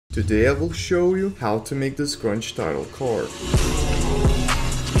Today I will show you how to make this Grunge title card.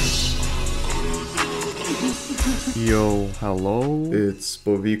 Yo, hello, it's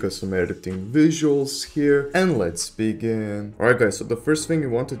Povikas from Editing Visuals here, and let's begin. Alright guys, so the first thing you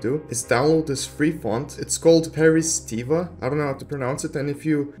want to do is download this free font. It's called Peristiva. I don't know how to pronounce it, and if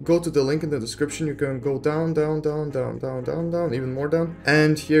you go to the link in the description, you can go down, even more down,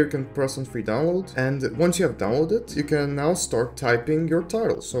 and here you can press on free download, and once you have downloaded, you can now start typing your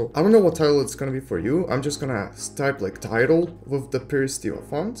title. So I don't know what title it's gonna be for you. I'm just gonna type like title with the Peristiva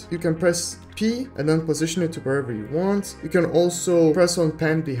font. You can press P and then position it to wherever you want. You can also press on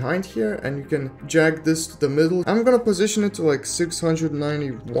pen behind here and you can drag this to the middle. I'm gonna position it to like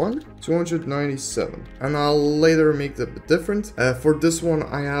 691, 297, and I'll later make it a bit different. For this one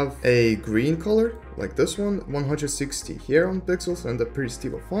I have a green color, like this one, 160 here on pixels and the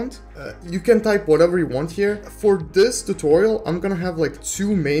Peristiva font. You can type whatever you want here. For this tutorial, I'm gonna have like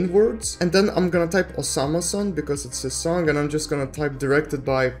two main words, and then I'm gonna type Osama-san because it's his song, and I'm just gonna type directed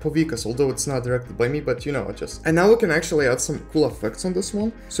by Povikas, although it's not directed by me, but you know, just. And now we can actually add some cool effects on this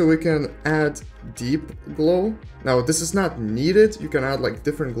one. So we can add deep glow. Now this is not needed. You can add like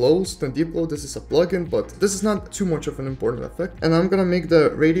different glows than deep glow. This is a plugin, but this is not too much of an important effect. And I'm gonna make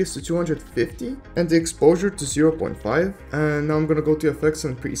the radius to 250 and the exposure to 0.5. And now I'm gonna go to effects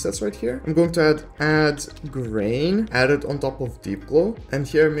and presets right here. I'm going to add grain, add it on top of deep glow, and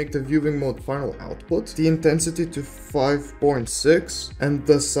here make the viewing mode final output, the intensity to 5.6 and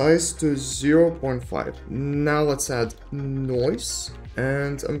the size to 0.5. Now let's add noise,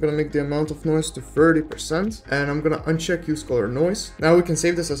 and I'm gonna make the amount of noise to 30%, and I'm gonna uncheck use color noise. Now we can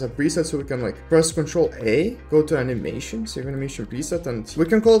save this as a preset, so we can like press Ctrl A, go to animation, save animation preset, and we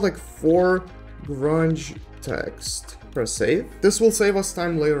can call it like for grunge text. Press save. This will save us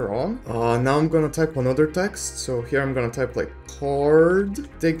time later on. Now I'm gonna type another text. So here I'm gonna type like card.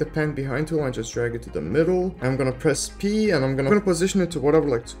 Take the pen behind tool and just drag it to the middle. I'm gonna press P and I'm gonna position it to whatever,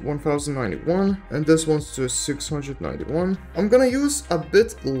 like 1091, and this one's to 691. I'm gonna use a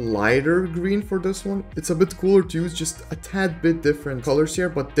bit lighter green for this one. It's a bit cooler to use just a tad bit different colors here,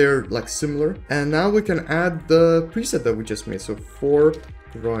 but they're like similar. And now we can add the preset that we just made. So for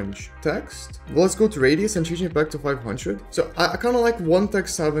grunge text. Let's go to radius and change it back to 500. So I kind of like one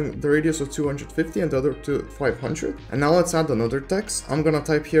text having the radius of 250 and the other to 500. And now let's add another text. I'm gonna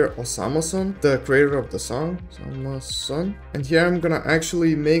type here Osama-san, the creator of the song, Osama-san. And here I'm gonna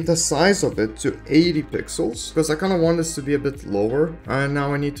actually make the size of it to 80 pixels because I kind of want this to be a bit lower. And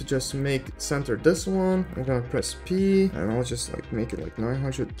now I need to just center this one. I'm gonna press P and I'll just like make it like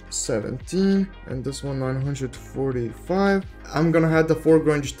 917 and this one 945. I'm gonna add the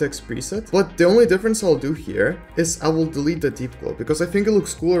grunge text preset, but the only difference I'll do here is I will delete the deep glow because I think it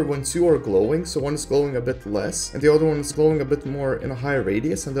looks cooler when two are glowing. So one is glowing a bit less and the other one is glowing a bit more in a higher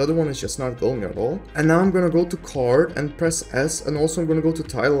radius, and the other one is just not glowing at all. And now I'm gonna go to card and press S, and also I'm gonna go to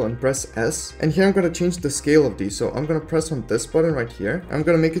title and press S, and here I'm gonna change the scale of these. So I'm gonna press on this button right here. I'm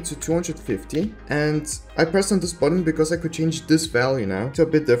gonna make it to 250, and I pressed on this button because I could change this value now to a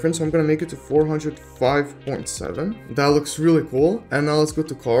bit different. So I'm gonna make it to 405.7. That looks really cool. And now let's go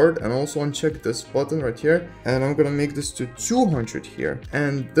to card and also uncheck this button right here, and I'm gonna make this to 200 here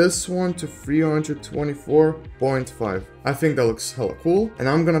and this one to 324.5. I think that looks hella cool. And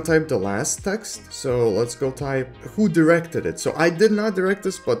I'm gonna type the last text. So let's go type who directed it. So I did not direct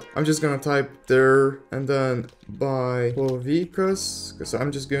this, but I'm just gonna type there and then by Povikas, because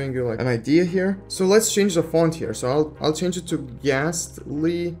I'm just giving you like an idea here. So let's change the font here. So I'll change it to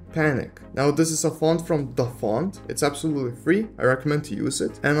Ghastly Panic. Now this is a font from The Font. It's absolutely free. I recommend to use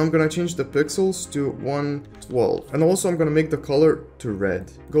it. And I'm gonna change the pixels to 112. And also I'm gonna make the color to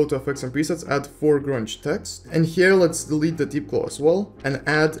red. Go to effects and presets, add for grunge text. And here let's delete the deep glow as well and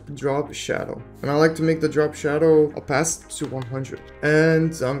add drop shadow. And I like to make the drop shadow opacity to 100.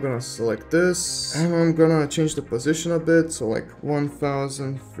 And I'm gonna select this and I'm gonna change the position a bit. So like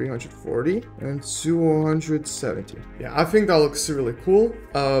 1340 and 270. Yeah, I think that looks really cool.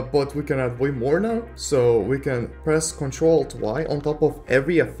 But we can add way more now. So we can press Ctrl-Alt-Y on top of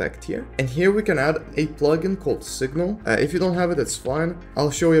every effect here. And here we can add a plugin called Signal. If you don't have it, it's fine.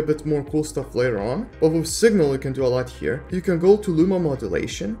 I'll show you a bit more cool stuff later on. But with Signal, you can do a lot here. You can go to Luma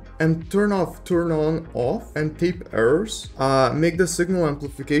modulation and turn off, turn on, off, and tape errors. Make the signal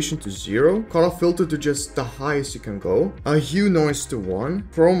amplification to 0. Cutoff filter to just the highest you can go. Hue noise to 1.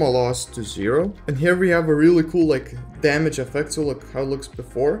 Chroma loss to 0. And here we have a really cool like damage effect. So look how it looks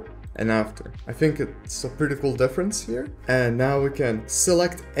before and after. I think it's a pretty cool difference here. And now we can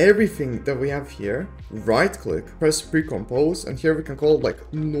select everything that we have here, right click, press pre-compose, and here we can call it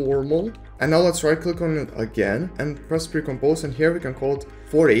like normal. And now let's right click on it again and press pre-compose, and here we can call it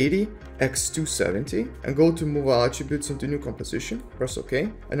 480 x 270 and go to move all attributes into new composition, press OK,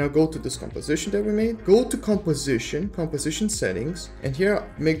 and now go to this composition that we made, go to composition settings, and here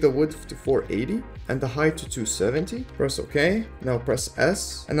make the width to 480 and the height to 270, press OK, now press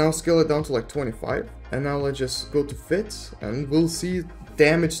S, and now scale it down to like 25, and now let's just go to fit, and we'll see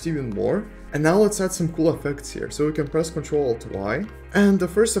damaged even more. And now let's add some cool effects here. So we can press Ctrl-Alt-Y. And the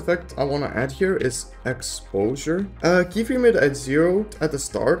first effect I want to add here is exposure. Keyframe it at 0 at the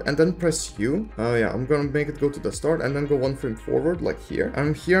start and then press U. Yeah, I'm gonna make it go to the start and then go 1 frame forward like here.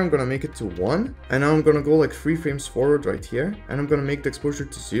 And here I'm gonna make it to 1. And now I'm gonna go like 3 frames forward right here. And I'm gonna make the exposure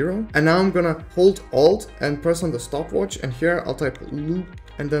to 0. And now I'm gonna hold Alt and press on the stopwatch. And here I'll type loop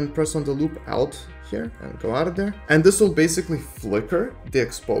and then press on the loop out here and go out of there, and this will basically flicker the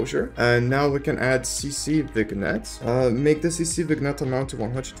exposure. And now we can add CC vignette, make the CC vignette amount to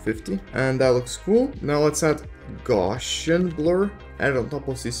 150, and that looks cool. Now let's add Gaussian blur, add on top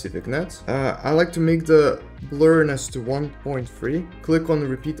of CC vignette. I like to make the blurriness to 1.3, click on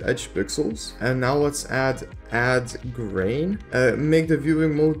repeat edge pixels, and now let's add grain, make the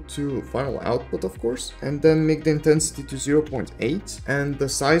viewing mode to final output of course, and then make the intensity to 0.8 and the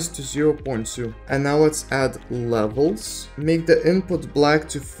size to 0.2. And now let's add levels, make the input black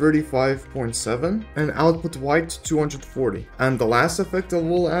to 35.7 and output white to 240. And the last effect that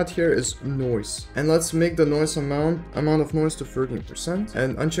we'll add here is noise, and let's make the noise amount of noise to 13%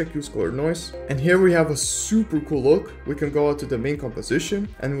 and uncheck use color noise. And here we have a super cool look. We can go out to the main composition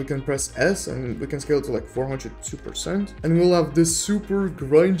and we can press S and we can scale it to like 402%, and we'll have this super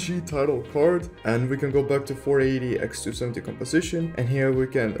grungy title card. And we can go back to 480 x 270 composition, and here we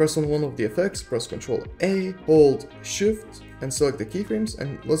can press on one of the effects, press Ctrl A, hold Shift and select the keyframes,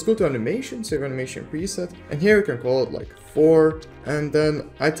 and let's go to animation, save animation preset, and here we can call it like 4, and then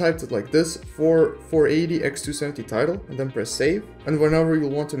I typed it like this, 480 x 270 title, and then press save. And whenever you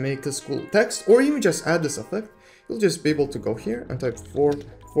want to make this cool text or even just add this effect, you'll just be able to go here and type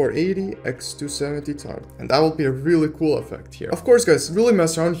 480 x 270 title, and that will be a really cool effect here. Of course guys, really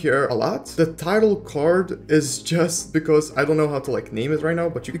mess around here a lot. The title card is just because I don't know how to like name it right now,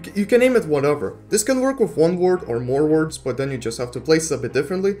 but you can name it whatever. This can work with one word or more words, but then you just have to place it a bit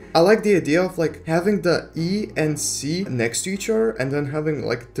differently. I like the idea of like having the E and C next to each other and then having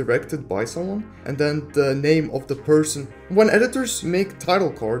like directed by someone and then the name of the person. When editors make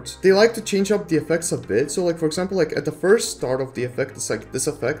title cards, they like to change up the effects a bit. So like for example, like at the first start of the effect, it's like this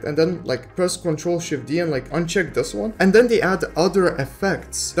effect, and then like press Ctrl Shift D and like uncheck this one, and then they add other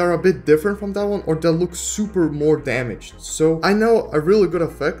effects that are a bit different from that one or that look super more damaged. So I know a really good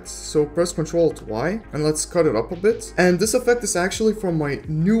effect, so press Ctrl-Alt-Y and let's cut it up a bit. And this effect is actually from my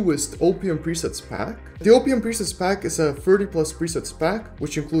newest Opium presets pack. The Opium presets pack is a 30+ presets pack,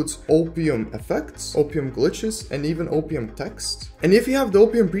 which includes Opium effects, Opium glitches, and even Opium text. And if you have the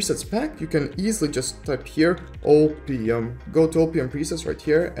Opium presets pack, you can easily just type here Opium, go to Opium presets right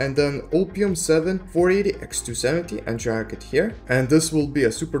here, and then Opium 7 480 x 270 and drag it here, and this will be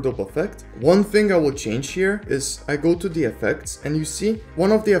a super dope effect. One thing I will change here is I go to the effects, and you see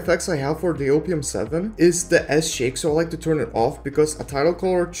one of the effects I have for the Opium 7 is the S shake, so I like to turn it off because a title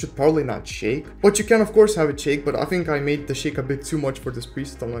card should probably not shake, but you can of course have it shake, but I think I made the shake a bit too much for this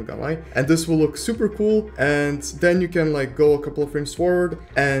preset, I'm not gonna lie. And this will look super cool, and then you can like go a couple of frames forward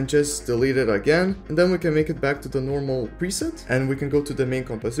and just delete it again, and then we can make it back to the normal preset and we can go to the main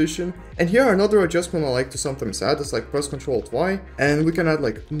composition. And here another adjustment I like to sometimes add is like press Ctrl-Alt-Y and we can add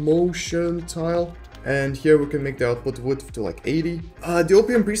like motion tile, and here we can make the output width to like 80. The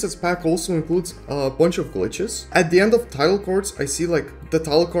Opium presets pack also includes a bunch of glitches. At the end of title cards, I see like the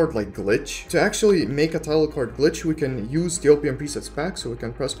title card like glitch. To actually make a title card glitch, we can use the Opium presets pack, so we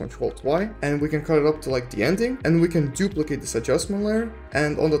can press Ctrl-Y and we can cut it up to like the ending, and we can duplicate this adjustment layer.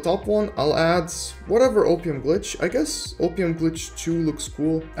 And on the top one, I'll add whatever Opium glitch. I guess Opium glitch 2 looks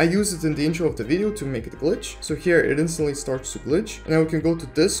cool. I use it in the intro of the video to make it glitch. So here it instantly starts to glitch. And then we can go to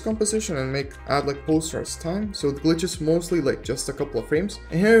this composition and add like post-rise time, so it glitches mostly like just a couple of frames.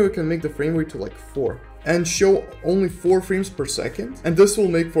 And here we can make the frame rate to like 4 and show only 4 frames per second, and this will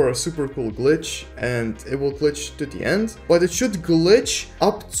make for a super cool glitch, and it will glitch to the end, but it should glitch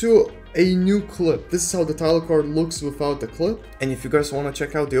up to a new clip. This is how the title card looks without the clip. And if you guys want to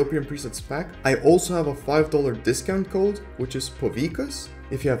check out the Opium presets pack, I also have a $5 discount code, which is Povikas.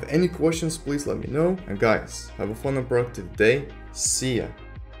 If you have any questions, please let me know. And guys, have a fun and productive day. See ya.